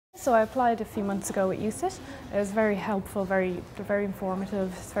So I applied a few months ago at USIT. It was very helpful, they're very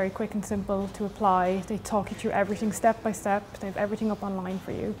informative, it's very quick and simple to apply. They talk you through everything step by step, they have everything up online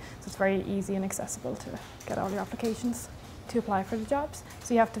for you, so it's very easy and accessible to get all your applications to apply for the jobs.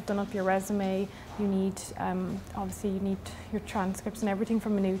 So you have to have done up your resume, you need, obviously you need your transcripts and everything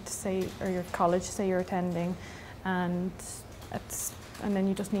from Minute, say, or your college, say you're attending, and then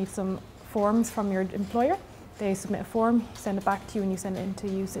you just need some forms from your employer. They submit a form, send it back to you, and you send it into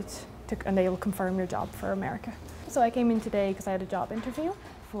USIT, and they will confirm your job for America. So I came in today because I had a job interview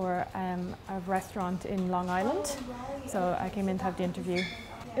for a restaurant in Long Island. So I came in to have the interview.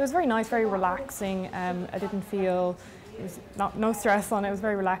 It was very nice, very relaxing. I didn't feel, it was no stress on it. It was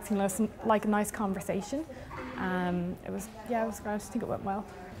very relaxing, like a nice conversation. It was great. I just think it went well.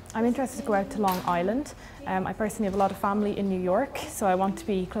 I'm interested to go out to Long Island. I personally have a lot of family in New York, so I want to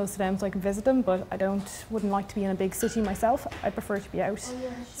be close to them so I can visit them, but I wouldn't like to be in a big city myself. I prefer to be out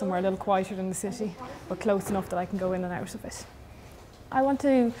somewhere a little quieter than the city, but close enough that I can go in and out of it. I want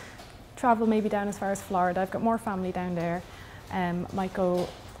to travel maybe down as far as Florida. I've got more family down there. Might go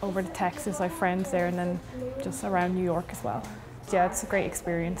over to Texas, I have friends there, and then just around New York as well. Yeah, it's a great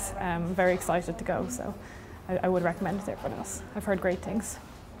experience. I'm very excited to go, so I would recommend it to everyone else. I've heard great things.